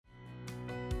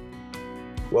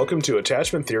Welcome to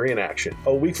Attachment Theory in Action,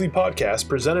 a weekly podcast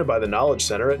presented by the Knowledge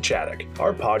Center at Chaddock.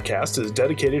 Our podcast is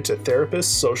dedicated to therapists,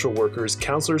 social workers,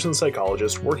 counselors, and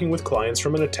psychologists working with clients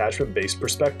from an attachment-based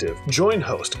perspective. Join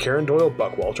host Karen Doyle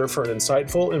Buckwalter for an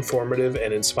insightful, informative,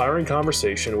 and inspiring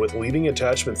conversation with leading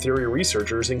attachment theory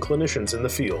researchers and clinicians in the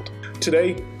field.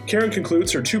 Today, Karen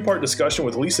concludes her two-part discussion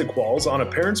with Lisa Qualls on a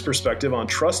parent's perspective on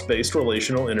trust-based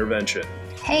relational intervention.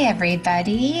 Hey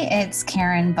everybody, it's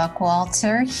Karen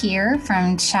Buckwalter here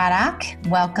from Chaddock.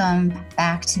 Welcome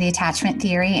back to the Attachment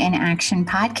Theory in Action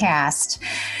podcast.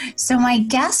 So my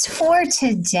guest for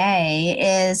today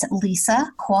is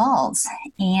Lisa Qualls,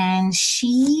 and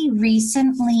she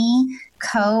recently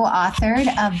co-authored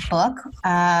a book,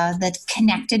 The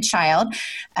Connected Child,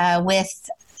 with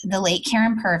the late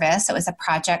Karen Purvis. It was a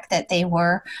project that they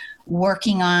were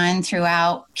working on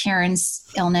throughout Karen's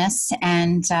illness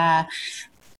and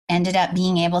ended up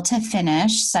being able to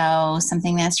finish. So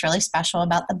something that's really special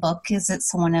about the book is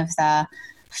it's one of the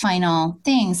final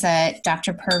things that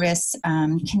Dr. Purvis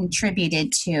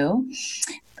contributed to.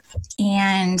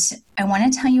 And I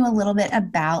want to tell you a little bit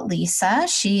about Lisa.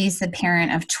 She's the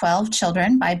parent of 12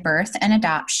 children by birth and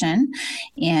adoption,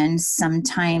 and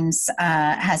sometimes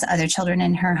has other children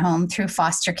in her home through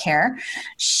foster care.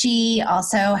 She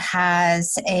also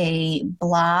has a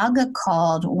blog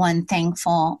called One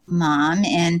Thankful Mom,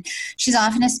 and she's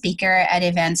often a speaker at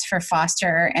events for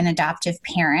foster and adoptive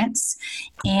parents.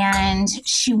 And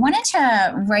she wanted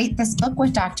to write this book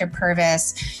with Dr.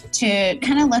 Purvis to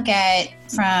kind of look at,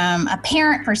 from a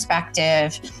parent perspective,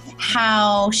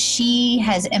 how she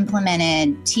has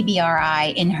implemented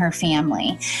TBRI in her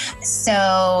family.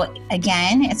 So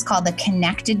again, it's called The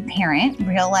Connected Parent,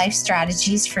 Real Life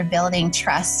Strategies for Building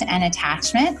Trust and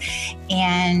Attachment.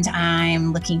 And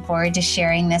I'm looking forward to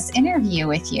sharing this interview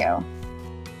with you.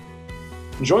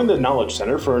 Join the Knowledge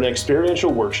Center for an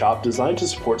experiential workshop designed to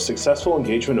support successful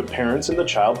engagement of parents in the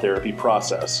child therapy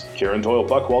process. Karen Doyle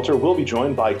Buckwalter will be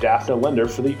joined by Daphne Lender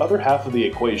for the other half of the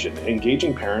equation,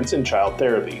 engaging parents in child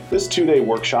therapy. This two-day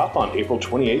workshop on April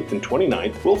 28th and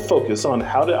 29th will focus on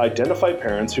how to identify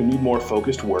parents who need more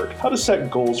focused work, how to set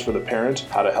goals for the parent,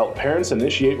 how to help parents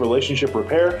initiate relationship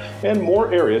repair, and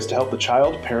more areas to help the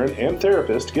child, parent, and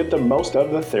therapist get the most out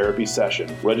of the therapy session.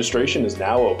 Registration is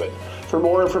now open. For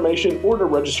more information or to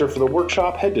register for the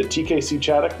workshop, head to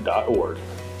tkcchaddock.org.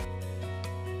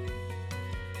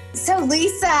 So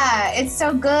Lisa, it's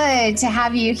so good to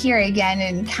have you here again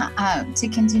and to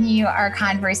continue our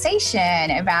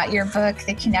conversation about your book,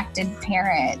 The Connected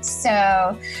Parent.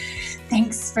 So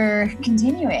thanks for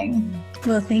continuing.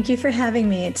 Well, thank you for having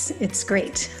me. It's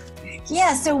great.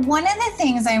 Yeah, so one of the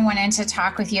things I wanted to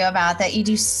talk with you about that you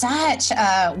do such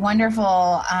a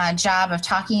wonderful job of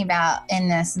talking about in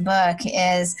this book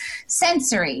is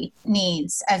sensory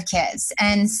needs of kids.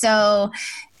 And so,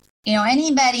 you know,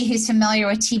 anybody who's familiar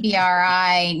with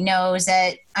TBRI knows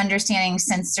that understanding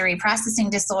sensory processing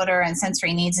disorder and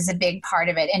sensory needs is a big part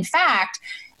of it. In fact,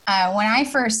 when I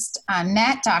first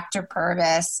met Dr.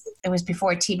 Purvis, it was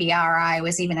before TBRI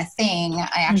was even a thing.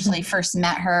 I actually first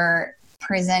met her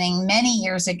presenting many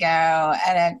years ago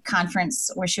at a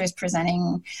conference where she was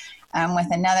presenting with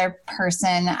another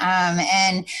person.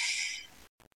 And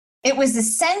it was the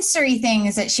sensory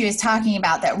things that she was talking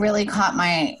about that really caught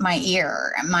my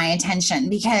ear, my attention,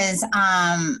 because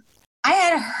I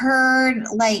had heard,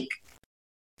 like,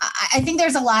 I think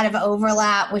there's a lot of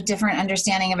overlap with different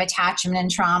understanding of attachment and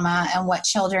trauma and what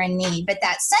children need. But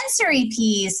that sensory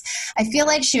piece, I feel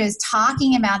like she was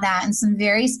talking about that in some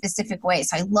very specific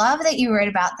ways. So I love that you wrote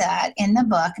about that in the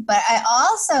book, but I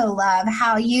also love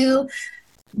how you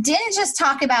didn't just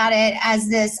talk about it as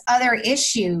this other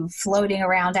issue floating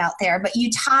around out there, but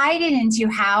you tied it into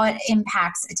how it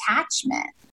impacts attachment.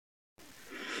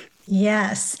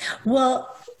 Yes.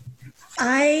 Well,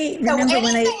 I remember so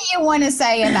anything you want to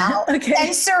say about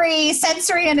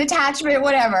sensory and attachment,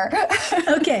 whatever.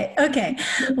 Okay.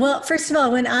 Well, first of all,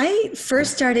 when I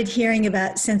first started hearing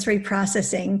about sensory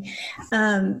processing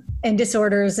and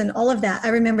disorders and all of that, I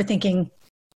remember thinking,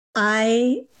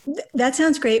 that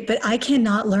sounds great, but I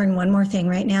cannot learn one more thing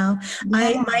right now.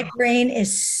 Yeah. My brain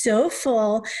is so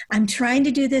full. I'm trying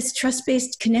to do this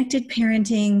trust-based connected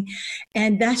parenting,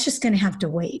 and that's just going to have to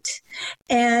wait.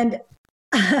 And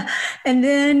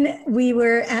then we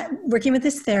were working with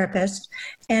this therapist,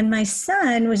 and my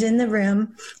son was in the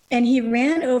room, and he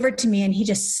ran over to me, and he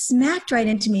just smacked right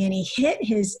into me, and he hit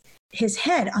his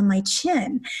head on my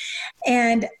chin.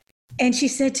 And she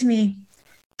said to me,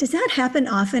 "Does that happen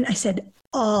often?" I said,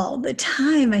 "All the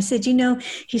time." I said,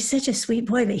 "He's such a sweet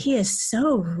boy, but he is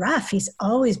so rough. He's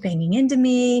always banging into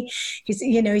me.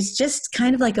 He's just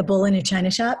kind of like a bull in a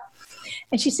china shop."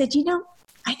 And she said,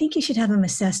 I think you should have him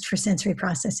assessed for sensory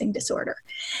processing disorder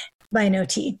by an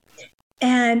OT.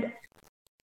 And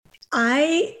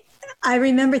I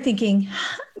remember thinking,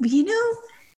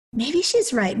 maybe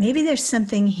she's right. Maybe there's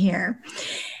something here.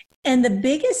 And the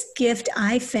biggest gift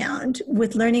I found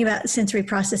with learning about sensory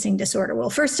processing disorder, well,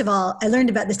 first of all, I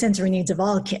learned about the sensory needs of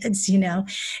all kids,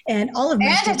 and all of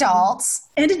my adults.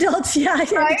 And adults, yeah.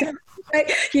 Right.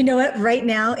 Right. You know what? Right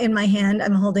now in my hand,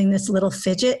 I'm holding this little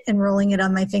fidget and rolling it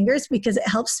on my fingers because it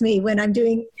helps me when I'm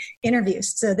doing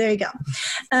interviews. So there you go.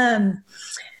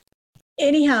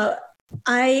 Anyhow,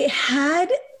 I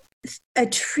had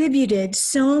attributed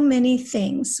so many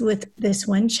things with this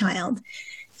one child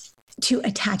to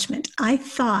attachment. I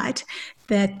thought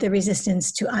that the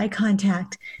resistance to eye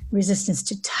contact, resistance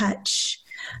to touch,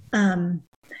 I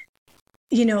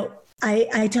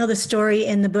tell the story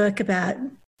in the book about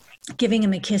giving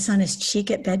him a kiss on his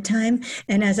cheek at bedtime.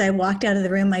 And as I walked out of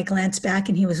the room, I glanced back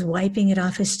and he was wiping it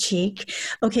off his cheek.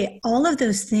 Okay, all of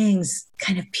those things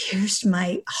kind of pierced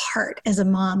my heart as a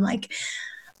mom, like,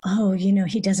 oh,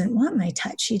 he doesn't want my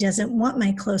touch. He doesn't want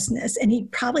my closeness. And he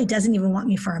probably doesn't even want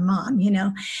me for a mom,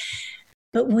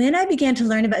 But when I began to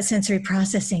learn about sensory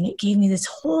processing, it gave me this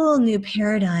whole new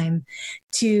paradigm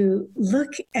to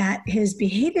look at his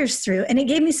behaviors through. And it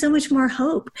gave me so much more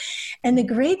hope. And the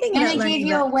great thing about learning, and it gave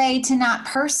you a way to not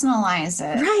personalize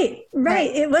it.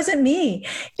 Right. It wasn't me.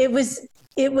 It was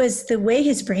the way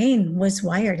his brain was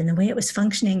wired and the way it was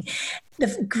functioning.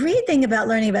 The great thing about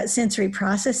learning about sensory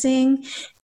processing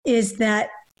is that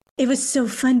it was so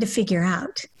fun to figure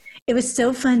out. It was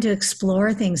so fun to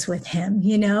explore things with him,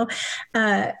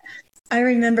 I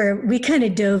remember we kind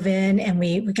of dove in and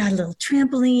we got a little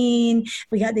trampoline.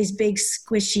 We got these big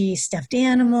squishy stuffed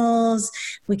animals.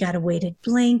 We got a weighted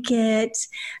blanket.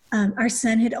 Our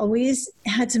son had always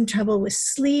had some trouble with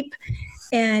sleep,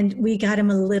 and we got him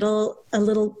a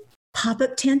little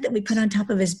pop-up tent that we put on top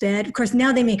of his bed. Of course,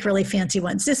 now they make really fancy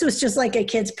ones. This was just like a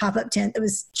kid's pop-up tent that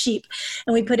was cheap.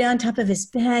 And we put it on top of his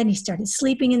bed, and he started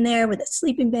sleeping in there with a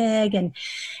sleeping bag. And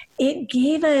it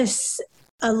gave us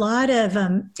a lot of,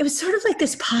 it was sort of like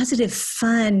this positive,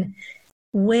 fun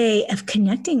way of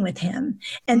connecting with him.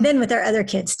 And then with our other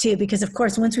kids too, because of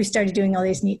course, once we started doing all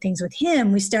these neat things with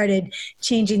him, we started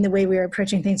changing the way we were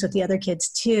approaching things with the other kids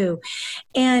too.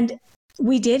 And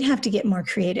we did have to get more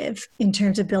creative in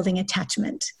terms of building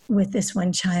attachment with this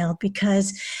one child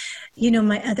because,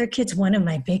 my other kids, one of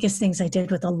my biggest things I did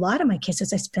with a lot of my kids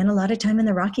was I spent a lot of time in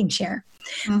the rocking chair.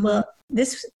 Mm-hmm. Well,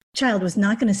 this child was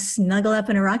not going to snuggle up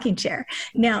in a rocking chair.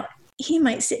 Now, he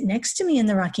might sit next to me in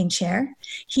the rocking chair.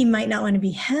 He might not want to be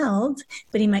held,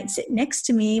 but he might sit next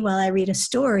to me while I read a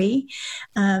story.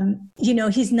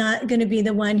 He's not going to be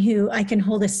the one who I can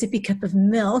hold a sippy cup of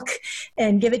milk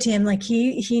and give it to him. Like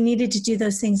he needed to do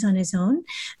those things on his own.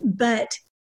 But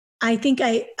I think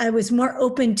I was more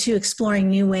open to exploring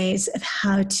new ways of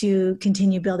how to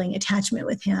continue building attachment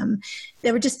with him.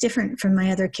 They were just different from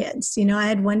my other kids. I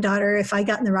had one daughter, if I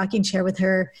got in the rocking chair with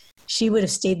her, she would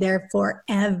have stayed there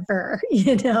forever,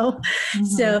 Mm-hmm.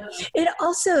 So it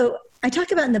also, I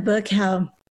talk about in the book how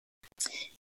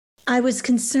I was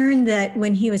concerned that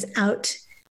when he was out,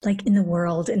 like in the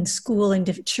world, in school, in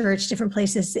church, different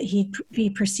places, that he'd be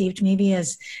perceived maybe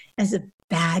as a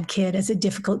bad kid, as a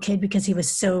difficult kid, because he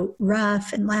was so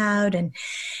rough and loud.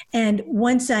 And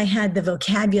once I had the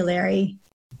vocabulary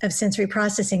of sensory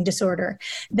processing disorder,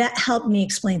 that helped me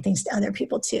explain things to other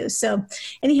people too. So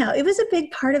anyhow, it was a big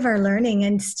part of our learning,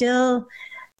 and still,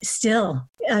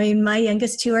 my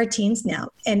youngest two are teens now,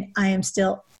 and I am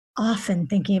still often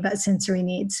thinking about sensory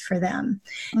needs for them,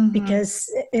 mm-hmm. because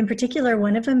in particular,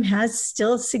 one of them has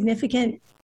still significant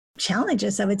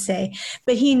challenges, I would say,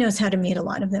 but he knows how to meet a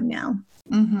lot of them now.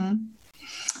 Mm-hmm.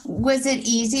 Was it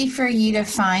easy for you to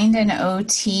find an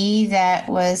OT that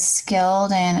was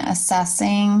skilled in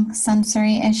assessing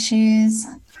sensory issues?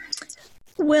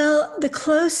 Well, the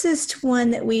closest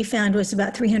one that we found was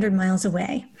about 300 miles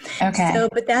away. Okay.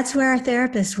 But that's where our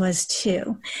therapist was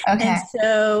too. Okay. And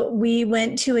so we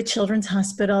went to a children's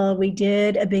hospital. We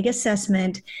did a big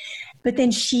assessment. But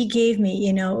then she gave me,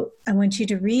 I want you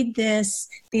to read this.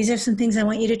 These are some things I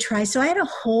want you to try. So I had a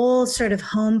whole sort of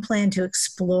home plan to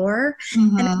explore.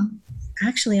 Mm-hmm. And I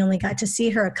actually only got to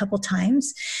see her a couple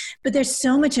times. But there's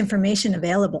so much information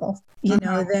available,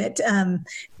 that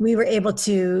we were able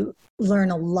to learn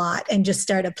a lot and just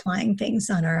start applying things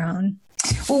on our own.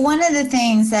 Well, one of the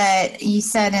things that you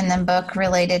said in the book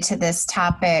related to this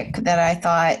topic that I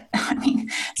thought,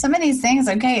 some of these things,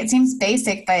 okay, it seems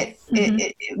basic, but mm-hmm.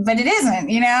 it isn't,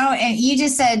 and you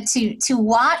just said to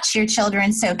watch your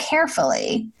children so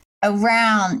carefully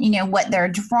around, what they're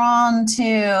drawn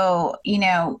to,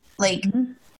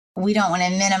 mm-hmm. we don't want to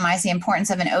minimize the importance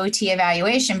of an OT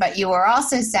evaluation, but you were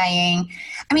also saying,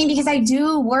 I mean, because I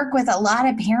do work with a lot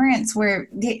of parents where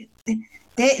they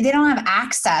don't have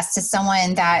access to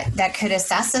someone that could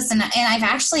assess this. And I've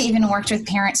actually even worked with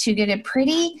parents who go to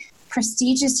pretty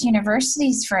prestigious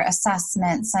universities for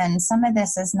assessments. And some of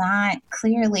this is not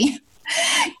clearly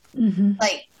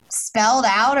like spelled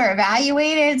out or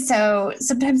evaluated. So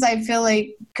sometimes I feel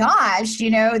like, gosh,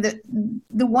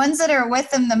 the ones that are with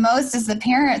them the most is the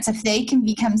parents, if they can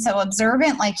become so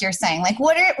observant, like you're saying. Like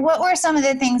what were some of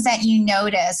the things that you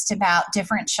noticed about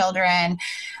different children,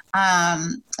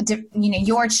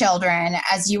 your children,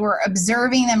 as you were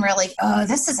observing them, really, oh,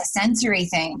 this is a sensory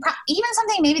thing. Even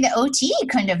something maybe the OT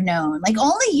couldn't have known, like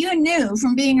only you knew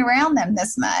from being around them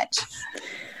this much.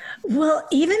 Well,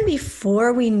 even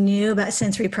before we knew about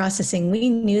sensory processing, we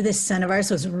knew this son of ours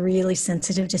was really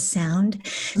sensitive to sound.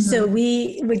 So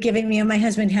we would give him, my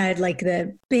husband had like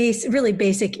the really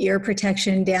basic ear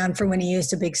protection down for when he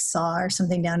used a big saw or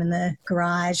something down in the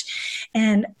garage.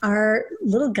 And our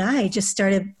little guy just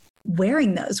started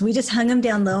wearing those. We just hung him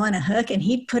down low on a hook and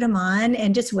he'd put them on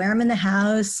and just wear them in the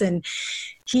house. And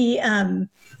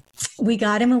we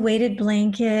got him a weighted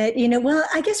blanket, well,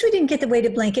 I guess we didn't get the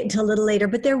weighted blanket until a little later,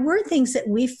 but there were things that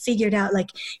we figured out, like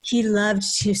he loved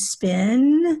to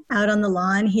spin out on the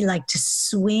lawn. He liked to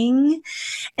swing.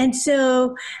 And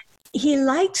so he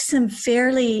liked some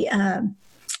fairly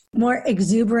more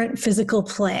exuberant physical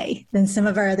play than some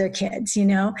of our other kids,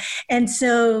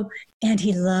 and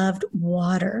he loved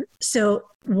water. So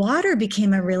water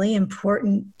became a really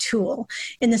important tool.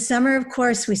 In the summer, of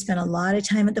course, we spent a lot of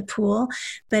time at the pool,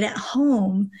 but at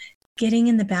home, getting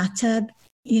in the bathtub,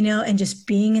 and just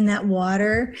being in that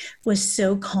water was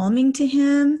so calming to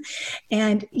him.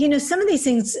 And, some of these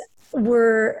things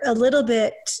were a little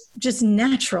bit just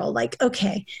natural, like,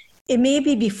 okay, it may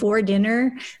be before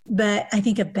dinner, but I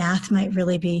think a bath might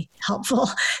really be helpful.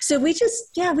 So we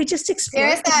just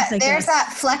explored. There's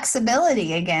that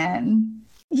flexibility again.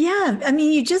 Yeah. I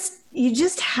mean, you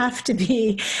just have to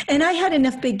be, and I had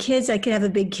enough big kids. I could have a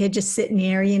big kid just sit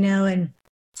near, and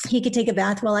he could take a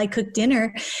bath while I cooked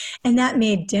dinner. And that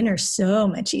made dinner so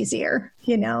much easier,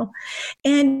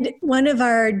 And one of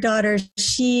our daughters,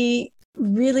 she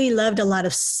really loved a lot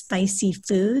of spicy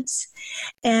foods.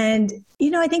 And,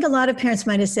 I think a lot of parents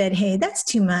might have said, hey, that's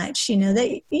too much,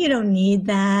 that you don't need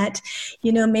that.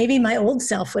 Maybe my old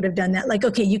self would have done that. Like,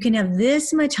 okay, you can have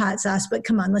this much hot sauce, but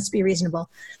come on, let's be reasonable.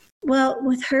 Well,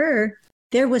 with her,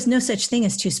 there was no such thing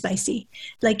as too spicy.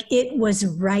 Like it was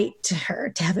right to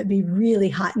her to have it be really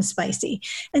hot and spicy.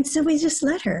 And so we just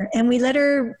let her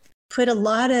put a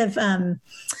lot of,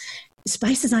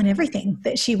 spices on everything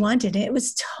that she wanted. It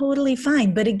was totally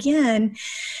fine. But again,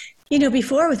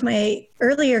 before with my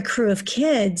earlier crew of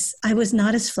kids, I was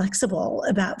not as flexible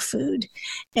about food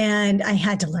and I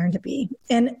had to learn to be.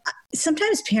 And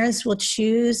sometimes parents will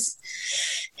choose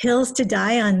hills to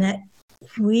die on that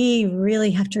we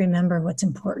really have to remember what's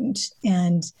important.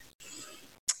 And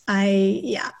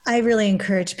I really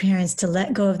encourage parents to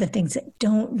let go of the things that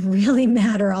don't really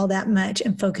matter all that much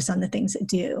and focus on the things that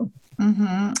do.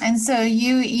 Mm-hmm. And so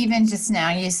you even just now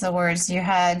used the words, you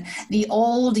had the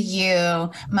old you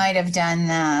might have done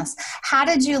this. How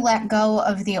did you let go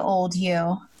of the old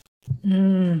you?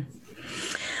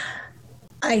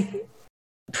 I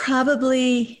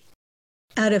probably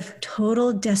out of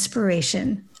total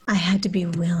desperation, I had to be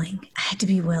willing,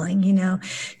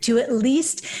 to at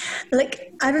least,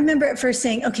 like, I remember at first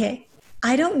saying, okay,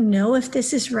 I don't know if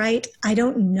this is right. I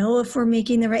don't know if we're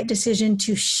making the right decision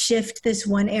to shift this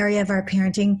one area of our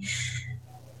parenting,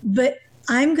 but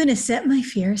I'm going to set my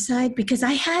fear aside because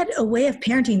I had a way of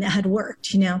parenting that had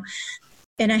worked,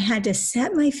 and I had to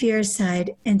set my fear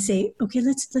aside and say, okay,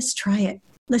 let's try it.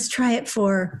 Let's try it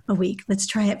for a week. Let's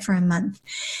try it for a month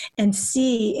and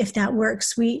see if that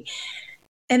works.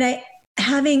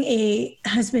 Having a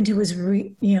husband who was,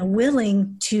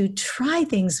 willing to try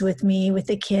things with me, with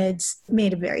the kids,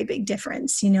 made a very big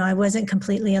difference. I wasn't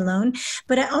completely alone,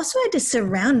 but I also had to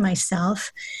surround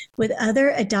myself with other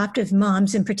adoptive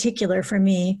moms, in particular for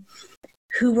me,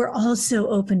 who were also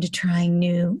open to trying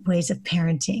new ways of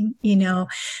parenting,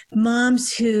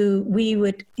 moms who we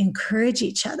would encourage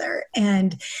each other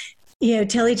and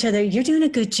tell each other, you're doing a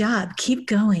good job. Keep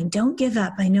going. Don't give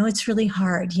up. I know it's really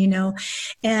hard,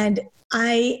 and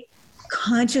I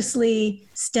consciously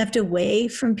stepped away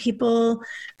from people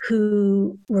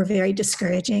who were very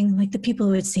discouraging, like the people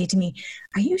who would say to me,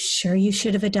 are you sure you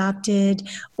should have adopted?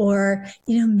 Or,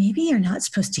 maybe you're not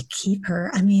supposed to keep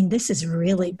her. I mean, this is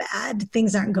really bad.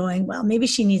 Things aren't going well. Maybe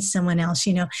she needs someone else.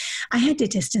 I had to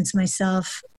distance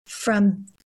myself from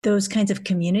those kinds of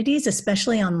communities,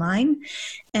 especially online,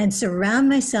 and surround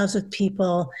myself with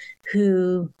people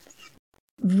who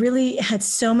really had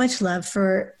so much love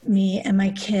for me and my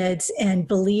kids and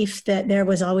belief that there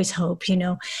was always hope,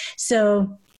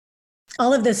 So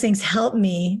all of those things help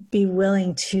me be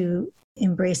willing to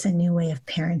embrace a new way of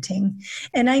parenting.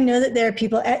 And I know that there are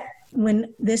people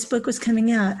when this book was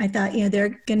coming out, I thought, there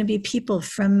are going to be people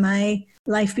from my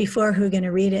life before who are going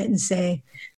to read it and say,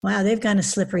 wow, they've gone a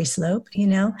slippery slope,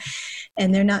 and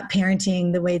they're not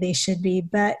parenting the way they should be.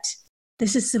 But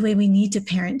this is the way we need to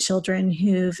parent children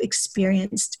who've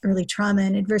experienced early trauma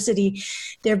and adversity.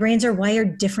 Their brains are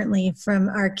wired differently from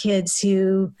our kids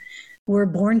who were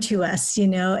born to us,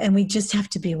 and we just have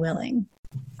to be willing.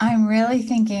 I'm really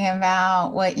thinking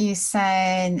about what you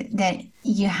said, that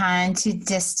you had to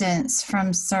distance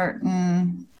from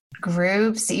certain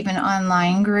groups, even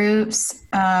online groups.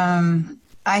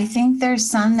 I think there's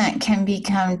some that can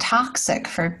become toxic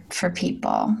for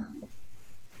people.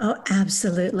 Oh,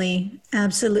 absolutely.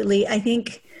 Absolutely. I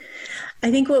think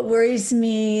what worries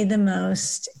me the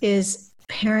most is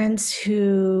parents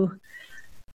who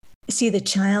see the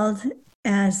child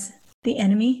as the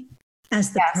enemy,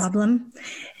 as the problem.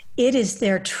 It is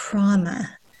their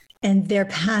trauma and their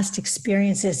past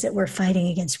experiences that we're fighting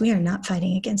against. We are not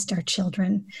fighting against our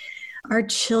children. Our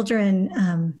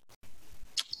children,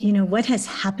 what has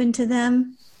happened to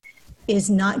them is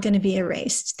not going to be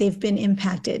erased. They've been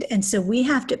impacted. And so we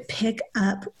have to pick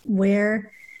up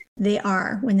where they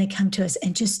are when they come to us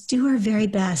and just do our very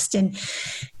best. And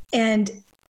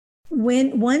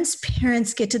once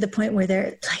parents get to the point where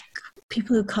they're like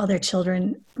people who call their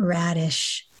children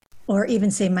radish, or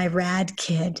even say my rad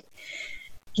kid,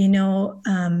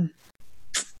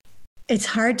 it's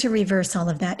hard to reverse all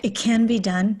of that. It can be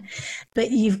done, but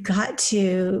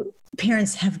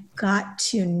parents have got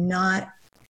to not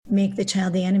make the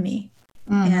child the enemy.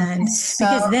 And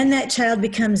because then that child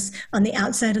becomes on the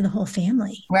outside of the whole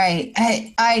family. Right.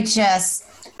 I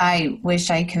wish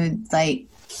I could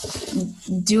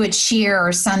do a cheer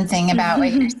or something about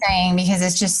what you're saying, because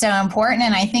it's just so important.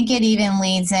 And I think it even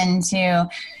leads into,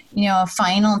 a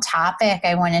final topic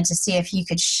I wanted to see if you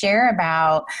could share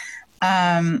about,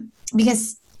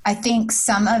 because I think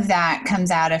some of that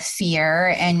comes out of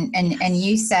fear. And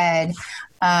you said,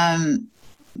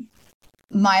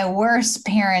 my worst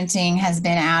parenting has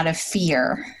been out of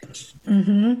fear.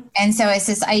 Mm-hmm. And so it's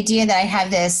this idea that I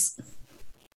have this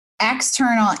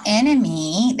external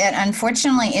enemy that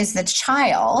unfortunately is the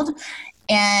child.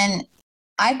 And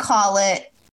I call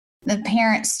it the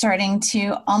parent starting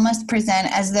to almost present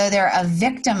as though they're a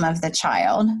victim of the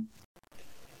child,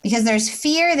 because there's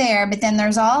fear there, but then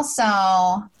there's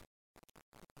also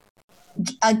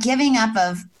a giving up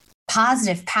of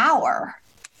positive power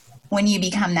when you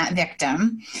become that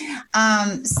victim.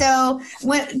 So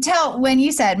when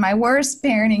you said my worst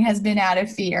parenting has been out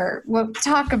of fear,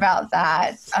 talk about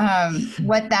that,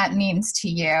 what that means to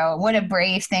you. What a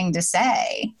brave thing to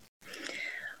say.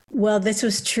 Well, this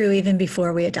was true even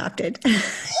before we adopted,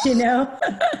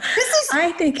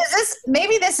 I think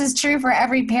maybe this is true for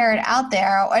every parent out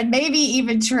there, or maybe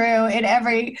even true in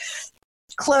every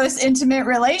close, intimate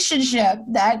relationship,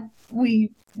 that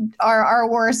we are our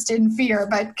worst in fear,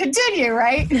 but continue,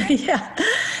 right? Yeah.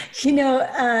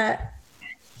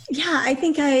 I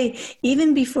think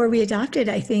even before we adopted,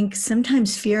 I think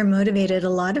sometimes fear motivated a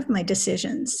lot of my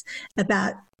decisions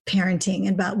about parenting,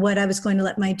 about what I was going to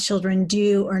let my children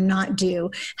do or not do,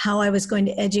 how I was going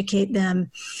to educate them.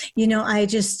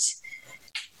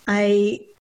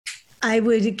 I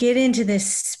would get into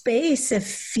this space of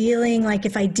feeling like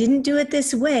if I didn't do it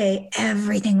this way,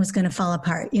 everything was going to fall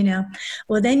apart,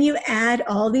 Well, then you add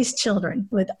all these children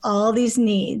with all these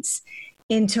needs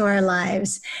into our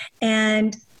lives.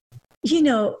 And,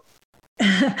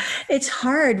 it's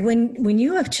hard when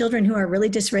you have children who are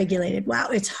really dysregulated. Wow,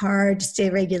 it's hard to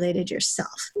stay regulated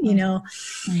yourself,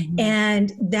 mm-hmm.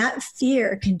 And that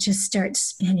fear can just start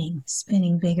spinning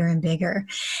bigger and bigger.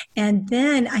 And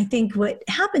then I think what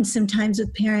happens sometimes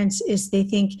with parents is they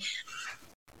think,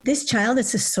 this child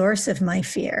is the source of my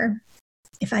fear.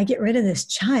 If I get rid of this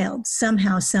child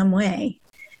somehow, some way,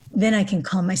 then I can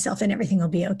calm myself and everything will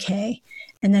be okay.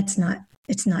 And it's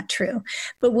not true.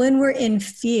 But when we're in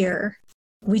fear,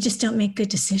 we just don't make good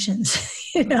decisions,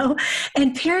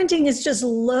 and parenting is just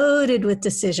loaded with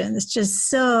decisions,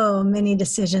 just so many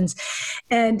decisions.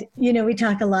 And, we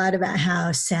talk a lot about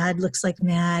how sad looks like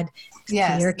mad.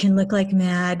 Yes. Fear can look like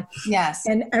mad. Yes.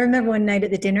 And I remember one night at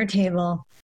the dinner table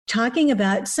talking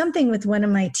about something with one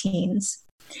of my teens,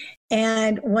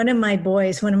 and one of my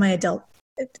adult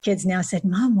kids now said,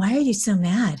 Mom, why are you so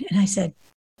mad? And I said,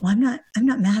 well, I'm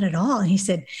not mad at all. And he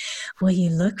said, well, you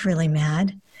look really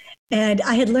mad. And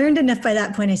I had learned enough by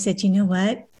that point. I said, you know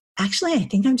what? Actually, I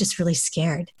think I'm just really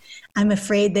scared. I'm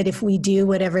afraid that if we do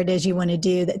whatever it is you want to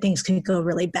do, that things could go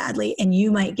really badly and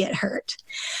you might get hurt.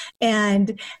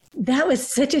 And that was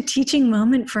such a teaching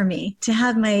moment for me to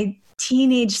have my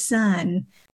teenage son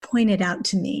pointed out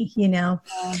to me, you know?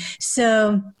 Yeah.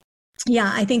 So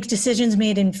yeah, I think decisions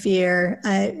made in fear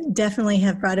definitely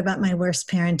have brought about my worst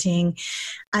parenting.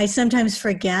 I sometimes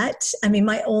forget. I mean,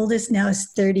 my oldest now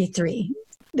is 33.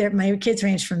 My kids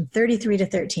range from 33 to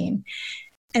 13.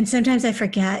 And sometimes I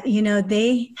forget, you know,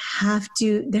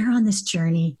 they're on this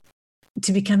journey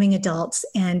to becoming adults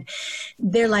and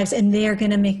their lives, and they're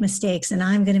going to make mistakes and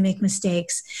I'm going to make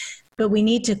mistakes, but we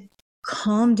need to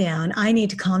calm down. I need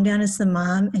to calm down as the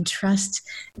mom and trust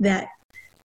that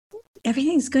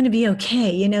everything's going to be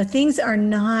okay. You know, there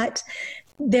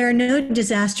are no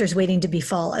disasters waiting to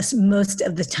befall us most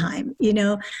of the time. You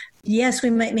know, yes, we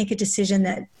might make a decision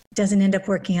that doesn't end up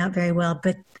working out very well,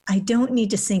 but I don't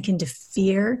need to sink into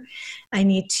fear. I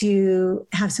need to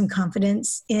have some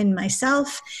confidence in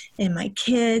myself, in my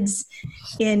kids,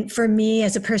 for me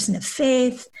as a person of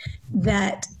faith,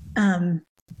 that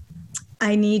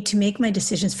I need to make my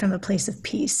decisions from a place of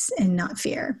peace and not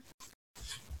fear.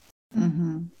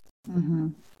 Mm-hmm. Mm-hmm.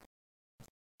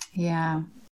 Yeah.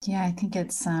 Yeah. I think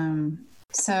it's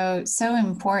so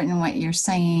important what you're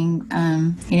saying.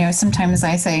 You know, sometimes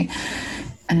I say,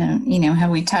 you know, how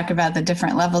we talk about the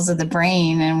different levels of the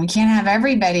brain, and we can't have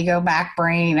everybody go back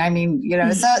brain. I mean, you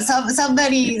know, so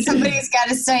somebody's got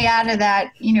to stay out of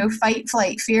that, you know, fight,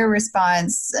 flight, fear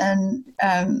response. And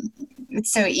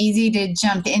it's so easy to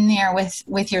jump in there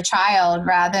with your child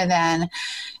rather than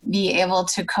be able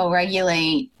to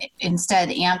co-regulate,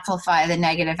 instead amplify the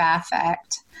negative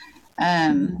affect.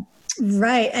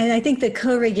 Right. And I think the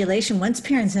co-regulation, once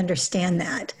parents understand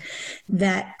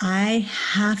that I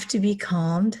have to be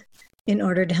calmed in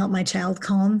order to help my child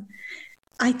calm,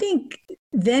 I think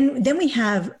then we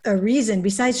have a reason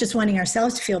besides just wanting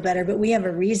ourselves to feel better, but we have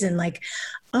a reason like,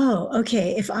 oh,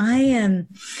 okay, if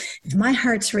my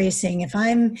heart's racing, if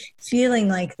I'm feeling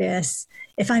like this,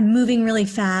 if I'm moving really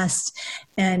fast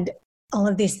and all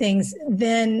of these things,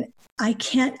 then I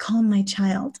can't calm my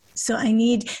child. So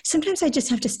sometimes I just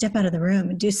have to step out of the room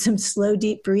and do some slow,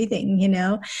 deep breathing, you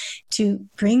know, to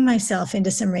bring myself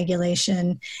into some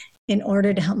regulation in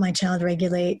order to help my child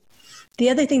regulate. The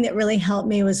other thing that really helped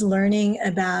me was learning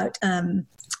about,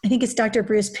 I think it's Dr.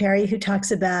 Bruce Perry who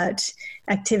talks about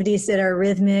activities that are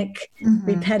rhythmic,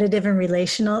 repetitive, and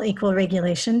relational equal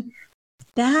regulation.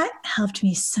 That helped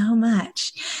me so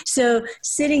much. So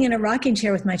sitting in a rocking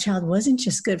chair with my child wasn't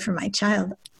just good for my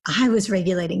child. I was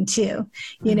regulating too.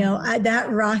 You know,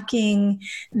 that rocking,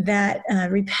 that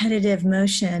repetitive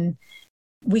motion,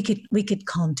 we could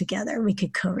calm together. We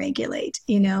could co-regulate,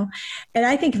 you know. And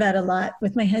I think about a lot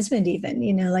with my husband even,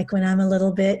 you know, like when I'm a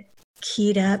little bit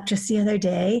keyed up. Just the other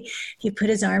day, he put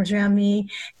his arms around me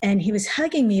and he was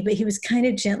hugging me, but he was kind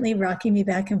of gently rocking me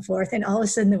back and forth. And all of a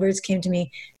sudden the words came to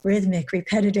me, rhythmic,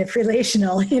 repetitive,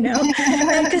 relational, you know,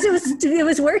 because it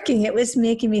was working. It was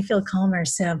making me feel calmer.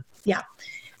 So yeah,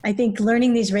 I think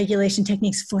learning these regulation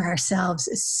techniques for ourselves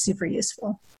is super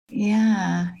useful.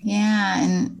 Yeah.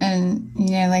 And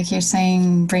you know, like you're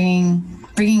saying,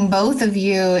 bringing both of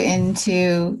you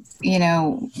into, you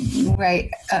know, right,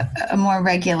 a more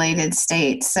regulated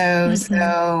state.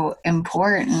 So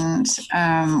important,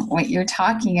 what you're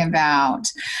talking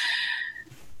about.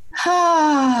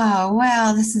 Oh,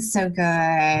 well, this is so good.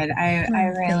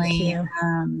 I really,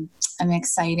 I'm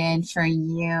excited for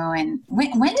you. And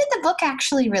when did the book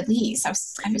actually release?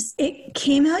 It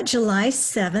came out July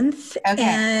 7th. Okay.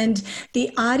 And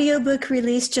the audiobook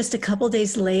released just a couple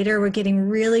days later. We're getting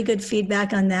really good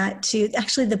feedback on that too.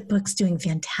 Actually, the book's doing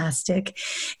fantastic.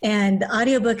 And the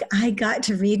audiobook I got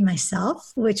to read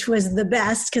myself, which was the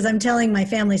best because I'm telling my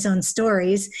family's own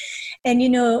stories. And, you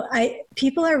know,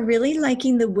 people are really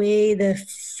liking the way the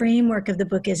framework of the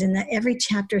book is, in that every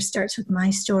chapter starts with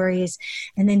my stories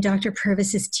and then Dr.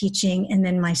 Purvis's teaching and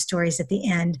then my stories at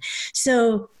the end.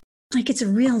 So like it's a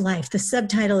real life. The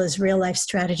subtitle is Real Life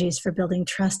Strategies for Building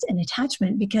Trust and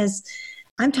Attachment, because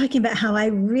I'm talking about how I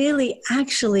really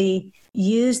actually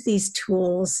use these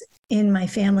tools in my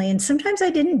family. And sometimes I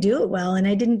didn't do it well and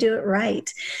I didn't do it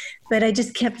right, but I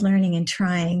just kept learning and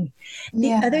trying.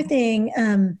 The other thing,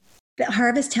 the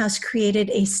Harvest House created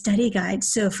a study guide.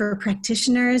 So for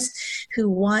practitioners who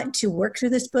want to work through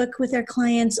this book with their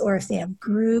clients, or if they have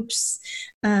groups,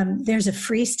 there's a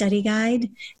free study guide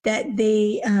that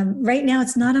they, right now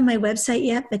it's not on my website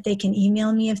yet, but they can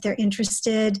email me if they're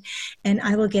interested and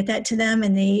I will get that to them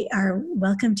and they are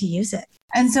welcome to use it.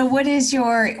 And so what is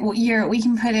your, we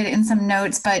can put it in some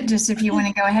notes, but just if you want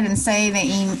to go ahead and say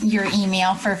your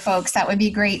email for folks, that would be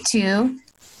great too.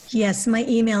 Yes, my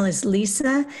email is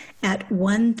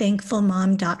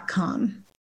lisa@onethankfulmom.com.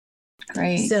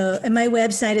 Great. So, and my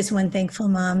website is One Thankful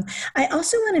Mom. I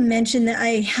also want to mention that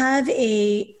I have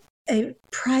a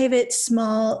private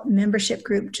small membership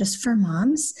group just for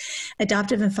moms,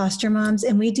 adoptive and foster moms.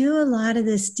 And we do a lot of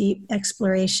this deep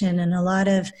exploration and a lot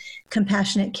of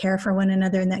compassionate care for one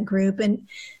another in that group. And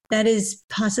that is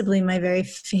possibly my very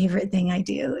favorite thing I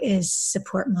do, is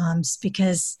support moms,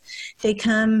 because they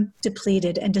come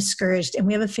depleted and discouraged. And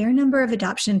we have a fair number of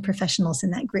adoption professionals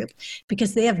in that group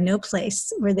because they have no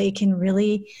place where they can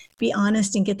really be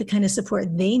honest and get the kind of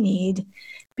support they need,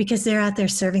 because they're out there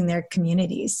serving their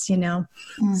communities,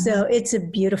 Mm-hmm. So it's a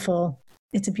beautiful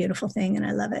thing, and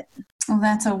I love it. Well,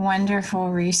 that's a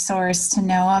wonderful resource to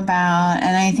know about.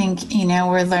 And I think,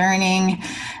 we're learning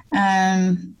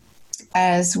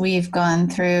as we've gone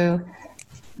through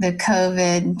the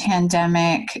COVID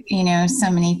pandemic,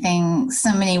 so many things,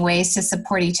 so many ways to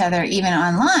support each other, even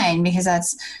online, because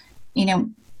that's,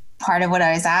 part of what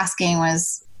I was asking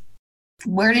was,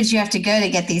 where did you have to go to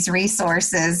get these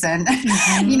resources? And,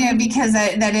 mm-hmm. Because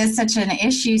that is such an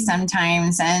issue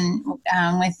sometimes. And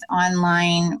with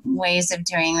online ways of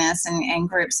doing this and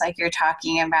groups like you're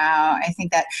talking about, I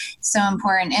think that's so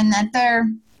important, and that they're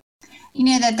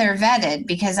vetted,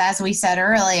 because as we said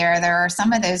earlier, there are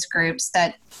some of those groups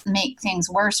that make things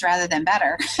worse rather than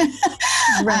better.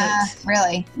 Right.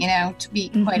 Really, to be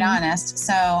quite honest.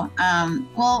 So,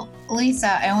 well,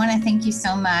 Lisa, I want to thank you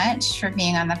so much for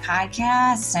being on the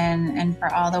podcast and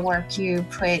for all the work you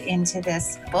put into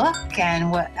this book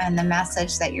and the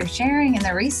message that you're sharing and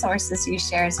the resources you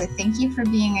share. So thank you for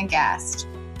being a guest.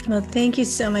 Well, thank you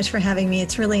so much for having me.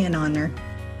 It's really an honor.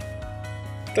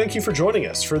 Thank you for joining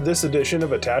us for this edition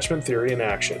of Attachment Theory in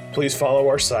Action. Please follow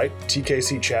our site,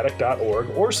 tkcchaddock.org,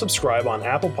 or subscribe on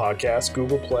Apple Podcasts,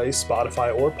 Google Play,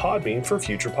 Spotify, or Podbean for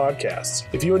future podcasts.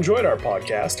 If you enjoyed our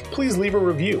podcast, please leave a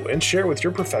review and share with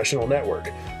your professional network.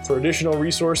 For additional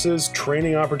resources,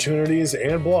 training opportunities,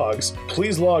 and blogs,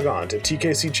 please log on to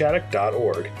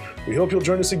tkcchaddock.org. We hope you'll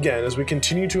join us again as we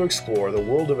continue to explore the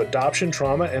world of adoption,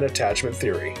 trauma, and attachment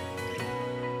theory.